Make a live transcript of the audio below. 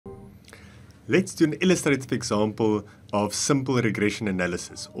Let's do an illustrative example of simple regression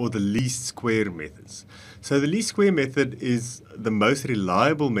analysis, or the least square methods. So the least square method is the most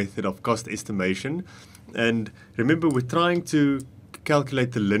reliable method of cost estimation. And remember, we're trying to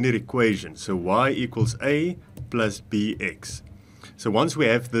calculate the linear equation. So y equals a plus bx. So once we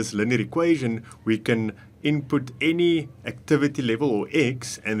have this linear equation, we can input any activity level, or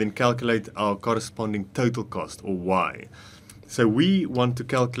x, and then calculate our corresponding total cost, or y. So we want to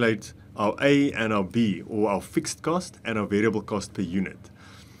calculate our A and our B, or our fixed cost and our variable cost per unit.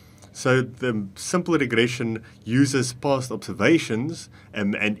 So the simple regression uses past observations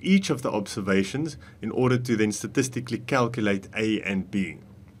and each of the observations in order to then statistically calculate A and B.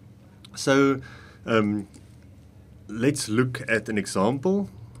 So let's look at an example.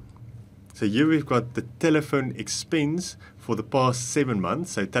 So here we've got the telephone expense for the past 7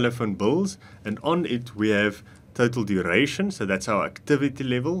 months, so telephone bills, and on it we have total duration, so that's our activity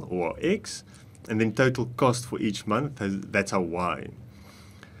level, or our X, and then total cost for each month, that's our Y.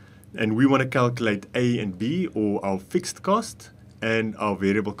 And we want to calculate A and B, or our fixed cost and our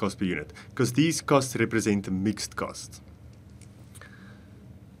variable cost per unit, because these costs represent a mixed cost.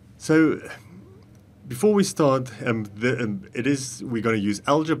 So before we start, we're going to use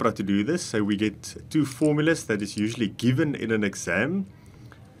algebra to do this, so we get two formulas that is usually given in an exam.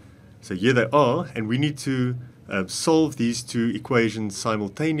 So here they are, and we need to solve these two equations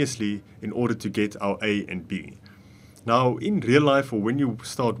simultaneously in order to get our A and B. Now, in real life, or when you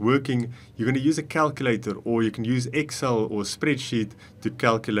start working, you're going to use a calculator, or you can use Excel or a spreadsheet to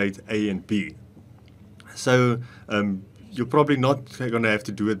calculate A and B. So you're probably not going to have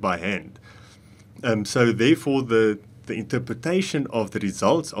to do it by hand. So therefore, the interpretation of the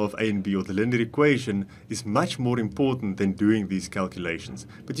results of A and B, or the linear equation, is much more important than doing these calculations.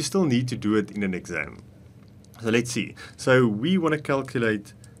 But you still need to do it in an exam. So let's see. So we want to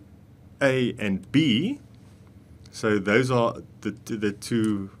calculate A and B. So those are the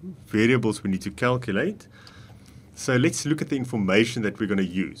two variables we need to calculate. So let's look at the information that we're going to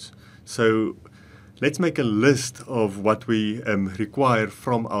use. So let's make a list of what we require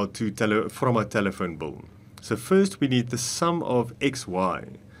from our telephone bill. So first we need the sum of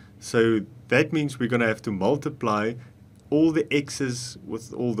xy. So that means we're going to have to multiply all the x's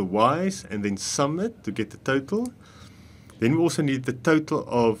with all the y's and then sum it to get the total. Then we also need the total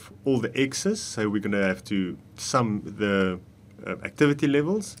of all the x's, so we're going to have to sum the activity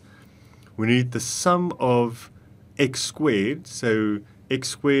levels. We need the sum of x squared, so x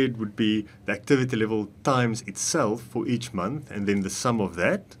squared would be the activity level times itself for each month, and then the sum of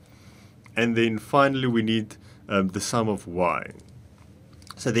that. And then finally we need the sum of y.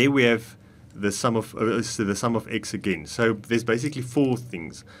 So there we have the sum of x again. So there's basically four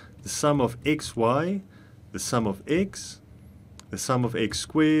things: the sum of xy, the sum of x, the sum of x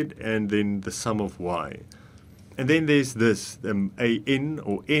squared, and then the sum of y. And then there's this an,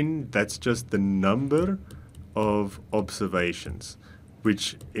 or n, that's just the number of observations,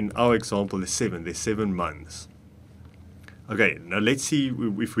 which in our example is 7. There's 7 months. Okay, now let's see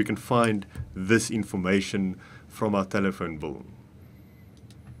if we can find this information from our telephone bill.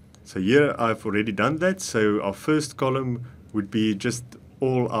 So here I've already done that. So our first column would be just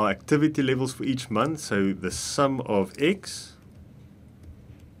all our activity levels for each month. So the sum of x.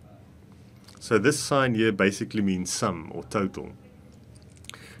 So this sign here basically means sum, or total.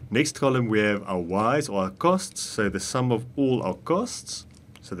 Next column we have our y's, or our costs. So the sum of all our costs.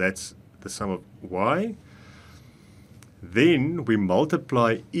 So that's the sum of y. Then we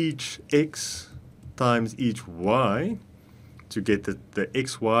multiply each x times each y to get the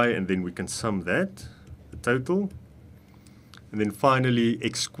xy, and then we can sum that, the total. And then finally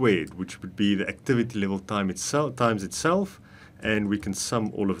x squared, which would be the activity level times itself, and we can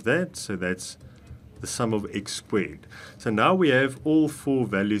sum all of that, so that's the sum of x squared. So now we have all four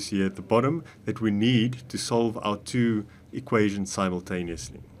values here at the bottom that we need to solve our two equations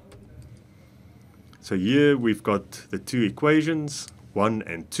simultaneously. So here we've got the two equations, 1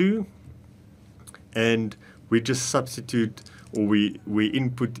 and 2, and we just substitute, or we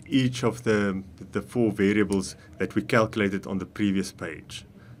input each of the four variables that we calculated on the previous page.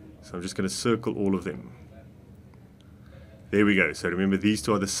 So I'm just going to circle all of them. There we go. So remember, these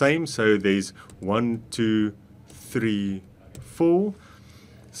two are the same. So there's 1, 2, 3, 4.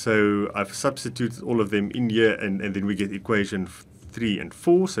 So I've substituted all of them in here, and then we get equation 3 and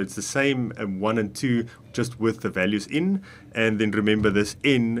 4. So it's the same 1 and 2, just with the values in. And then remember, this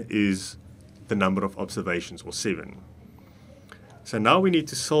n is the number of observations, or 7. So now we need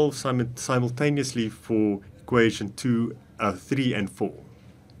to solve simultaneously for equation 3 and 4.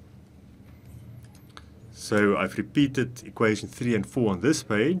 So I've repeated equation 3 and 4 on this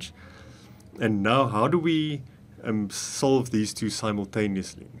page. And now how do we solve these two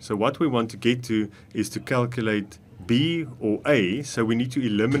simultaneously? So what we want to get to is to calculate B or A, so we need to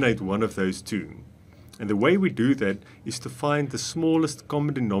eliminate one of those two. And the way we do that is to find the smallest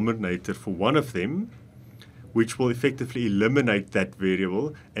common denominator for one of them, which will effectively eliminate that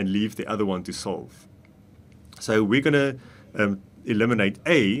variable and leave the other one to solve. So we're going to eliminate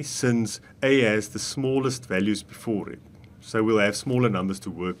A, since A has the smallest values before it. So we'll have smaller numbers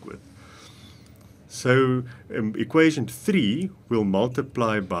to work with. So equation 3 will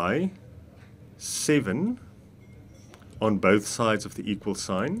multiply by 7 on both sides of the equal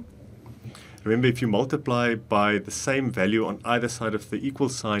sign. Remember, if you multiply by the same value on either side of the equal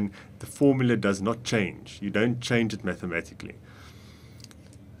sign, the formula does not change. You don't change it mathematically.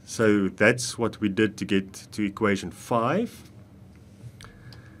 So that's what we did to get to equation 5.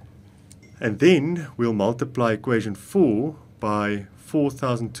 And then we'll multiply equation 4 by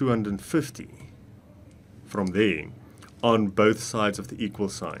 4,250 from there on both sides of the equal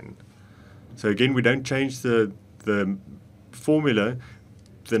sign. So again, we don't change the formula.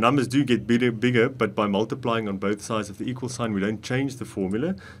 The numbers do get bigger, but by multiplying on both sides of the equal sign, we don't change the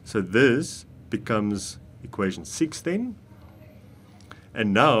formula. So this becomes equation 6 then.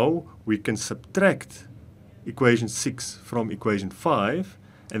 And now we can subtract equation 6 from equation 5,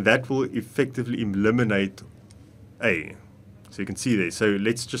 and that will effectively eliminate A. So you can see there. So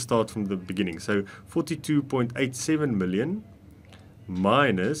let's just start from the beginning. So 42.87 million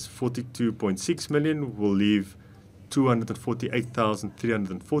minus 42.6 million will leave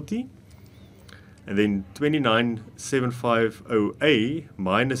 248,340. And then 29,750A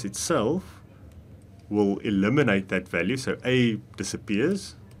minus itself will eliminate that value. So A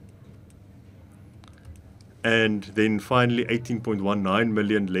disappears. And then finally 18.19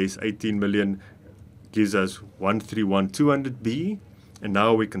 million less 18 million gives us 131,200B. And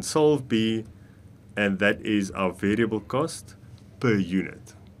now we can solve B, and that is our variable cost per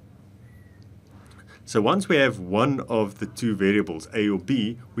unit. So once we have one of the two variables, A or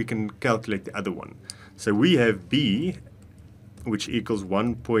B, we can calculate the other one. So we have B, which equals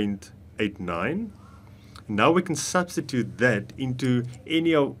 1.89. Now we can substitute that into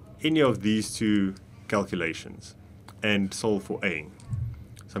any of these two calculations and solve for A.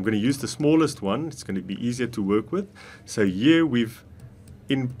 So I'm going to use the smallest one. It's going to be easier to work with. So here we've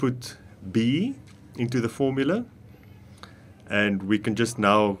input B into the formula, and we can just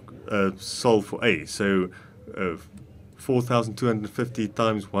now solve for A. So 4,250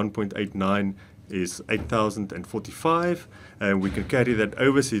 times 1.89 is 8,045, and we can carry that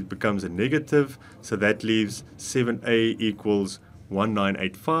over so it becomes a negative. So that leaves 7A equals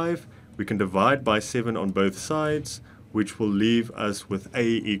 1985. We can divide by 7 on both sides, which will leave us with A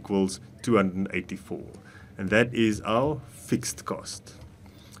equals 284. And that is our fixed cost.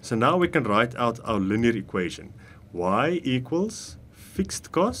 So now we can write out our linear equation. Y equals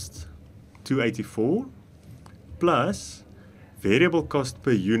fixed cost, 284, plus variable cost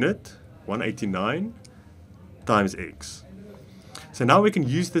per unit, 189, times X. So now we can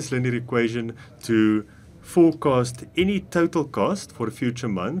use this linear equation to forecast any total cost for a future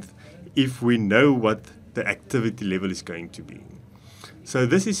month if we know what the activity level is going to be. So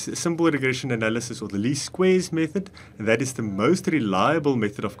this is simple regression analysis, or the least squares method, and that is the most reliable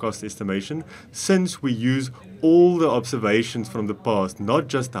method of cost estimation, since we use all the observations from the past, not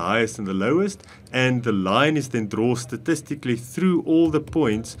just the highest and the lowest, and the line is then drawn statistically through all the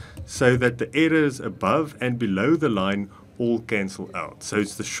points so that the errors above and below the line all cancel out. So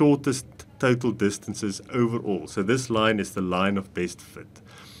it's the shortest total distances overall. So this line is the line of best fit.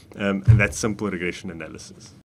 And that's simple regression analysis.